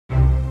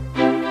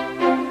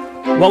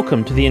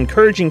Welcome to the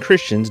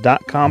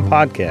encouragingchristians.com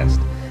podcast.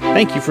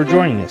 Thank you for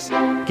joining us.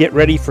 Get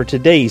ready for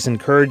today's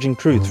encouraging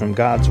truth from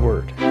God's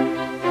Word.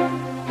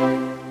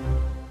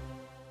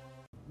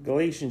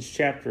 Galatians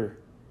chapter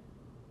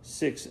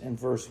 6 and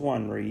verse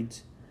 1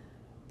 reads,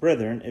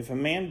 Brethren, if a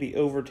man be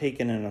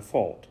overtaken in a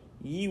fault,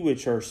 ye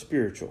which are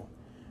spiritual,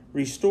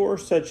 restore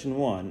such an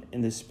one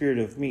in the spirit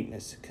of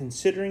meekness,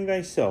 considering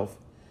thyself,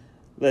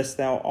 lest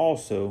thou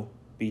also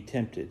be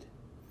tempted.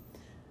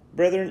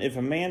 Brethren, if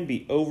a man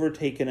be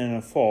overtaken in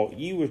a fault,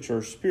 ye which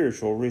are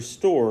spiritual,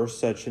 restore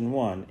such an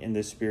one in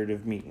the spirit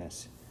of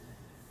meekness.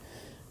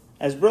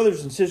 As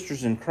brothers and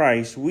sisters in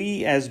Christ,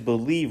 we as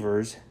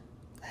believers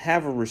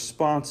have a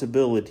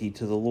responsibility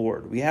to the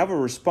Lord. We have a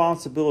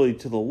responsibility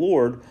to the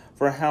Lord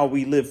for how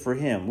we live for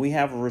Him. We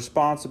have a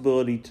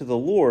responsibility to the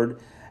Lord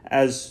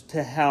as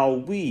to how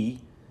we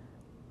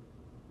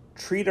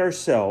treat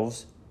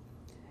ourselves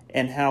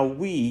and how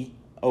we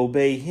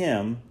obey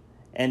Him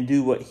and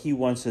do what He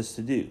wants us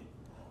to do.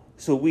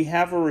 So we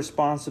have a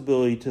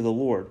responsibility to the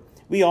Lord.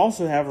 We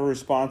also have a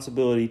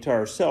responsibility to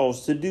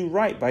ourselves to do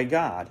right by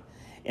God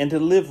and to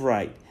live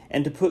right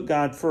and to put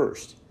God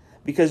first.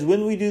 Because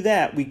when we do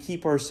that, we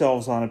keep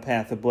ourselves on a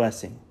path of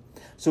blessing.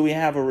 So we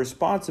have a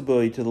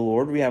responsibility to the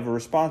Lord. We have a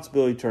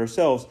responsibility to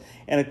ourselves.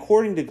 And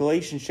according to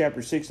Galatians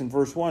chapter 6 and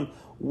verse 1,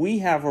 we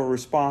have a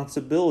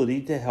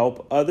responsibility to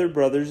help other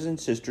brothers and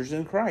sisters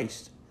in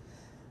Christ.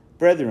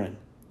 Brethren,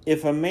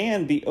 if a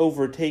man be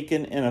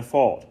overtaken in a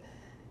fault,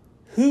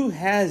 who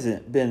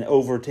hasn't been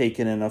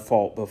overtaken in a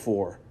fault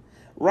before?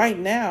 Right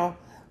now,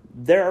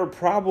 there are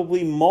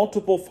probably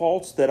multiple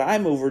faults that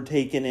I'm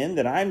overtaken in,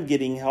 that I'm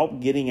getting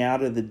help getting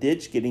out of the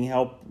ditch, getting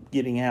help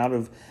getting out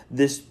of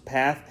this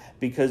path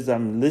because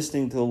I'm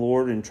listening to the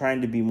Lord and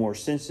trying to be more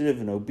sensitive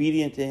and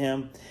obedient to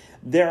Him.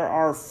 There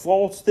are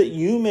faults that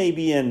you may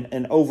be in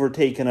and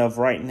overtaken of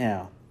right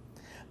now.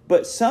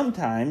 But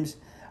sometimes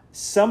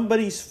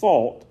somebody's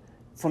fault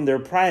from their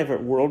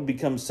private world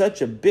becomes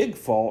such a big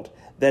fault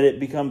that it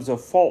becomes a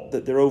fault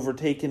that they're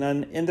overtaken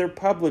on in their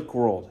public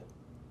world.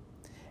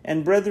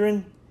 And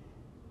brethren,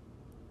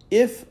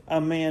 if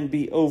a man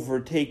be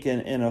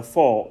overtaken in a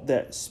fault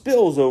that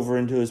spills over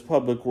into his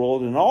public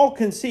world and all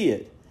can see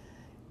it,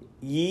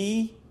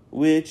 ye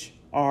which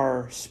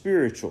are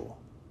spiritual,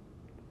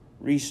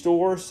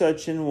 restore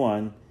such an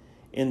one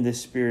in the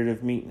spirit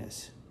of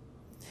meekness.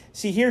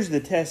 See, here's the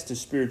test of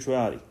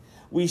spirituality.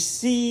 We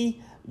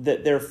see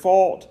that their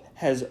fault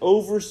has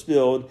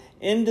overspilled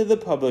into the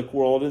public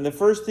world, and the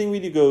first thing we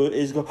do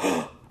is go,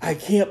 oh, I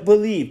can't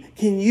believe.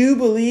 Can you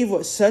believe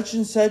what such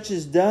and such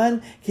has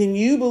done? Can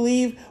you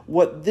believe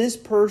what this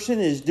person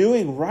is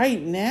doing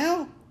right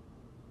now?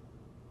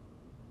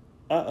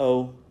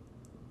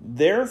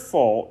 Their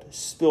fault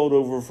spilled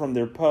over from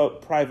their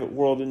private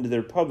world into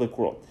their public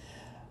world.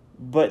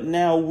 But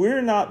now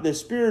we're not the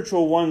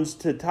spiritual ones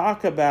to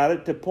talk about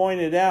it, to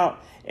point it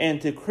out,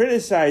 and to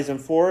criticize them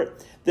for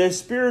it. The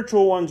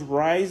spiritual ones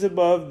rise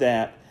above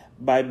that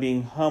by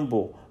being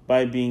humble,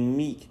 by being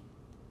meek,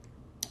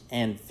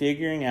 and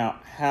figuring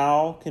out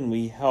how can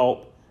we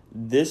help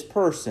this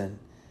person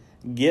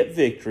get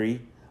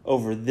victory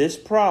over this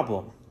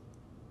problem,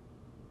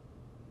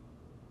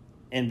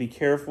 and be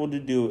careful to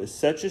do it with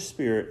such a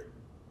spirit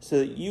so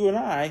that you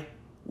and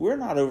we're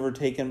not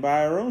overtaken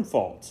by our own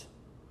faults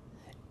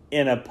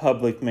in a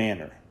public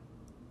manner.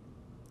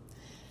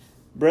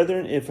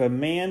 Brethren, if a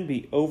man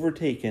be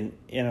overtaken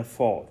in a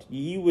fault,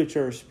 ye which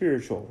are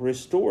spiritual,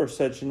 restore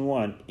such an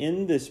one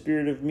in the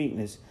spirit of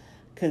meekness,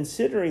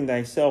 considering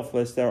thyself,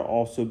 lest thou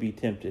also be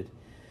tempted.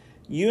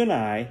 You and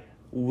I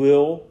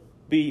will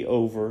be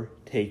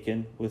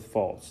overtaken with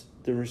faults.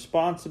 The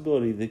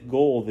responsibility, the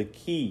goal, the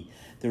key,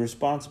 the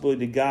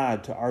responsibility to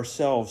God, to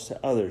ourselves, to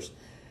others.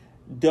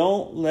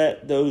 Don't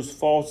let those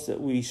faults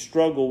that we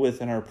struggle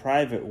with in our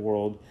private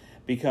world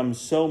become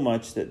so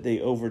much that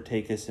they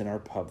overtake us in our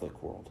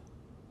public world.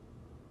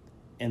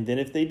 And then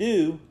if they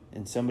do,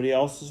 in somebody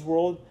else's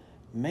world,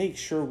 make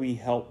sure we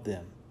help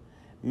them.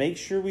 Make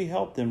sure we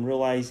help them,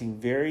 realizing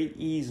very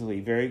easily,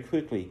 very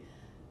quickly,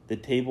 the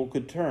table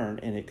could turn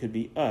and it could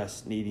be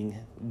us needing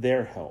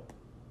their help.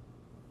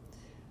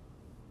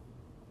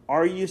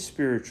 Are you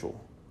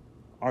spiritual?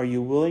 Are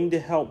you willing to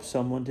help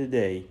someone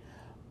today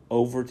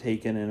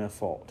overtaken in a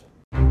fault?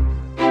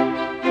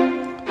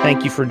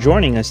 Thank you for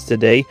joining us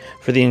today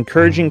for the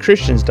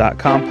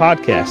encouragingchristians.com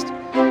podcast.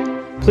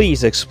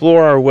 Please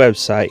explore our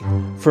website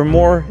for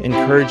more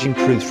encouraging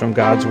truths from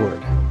God's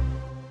Word.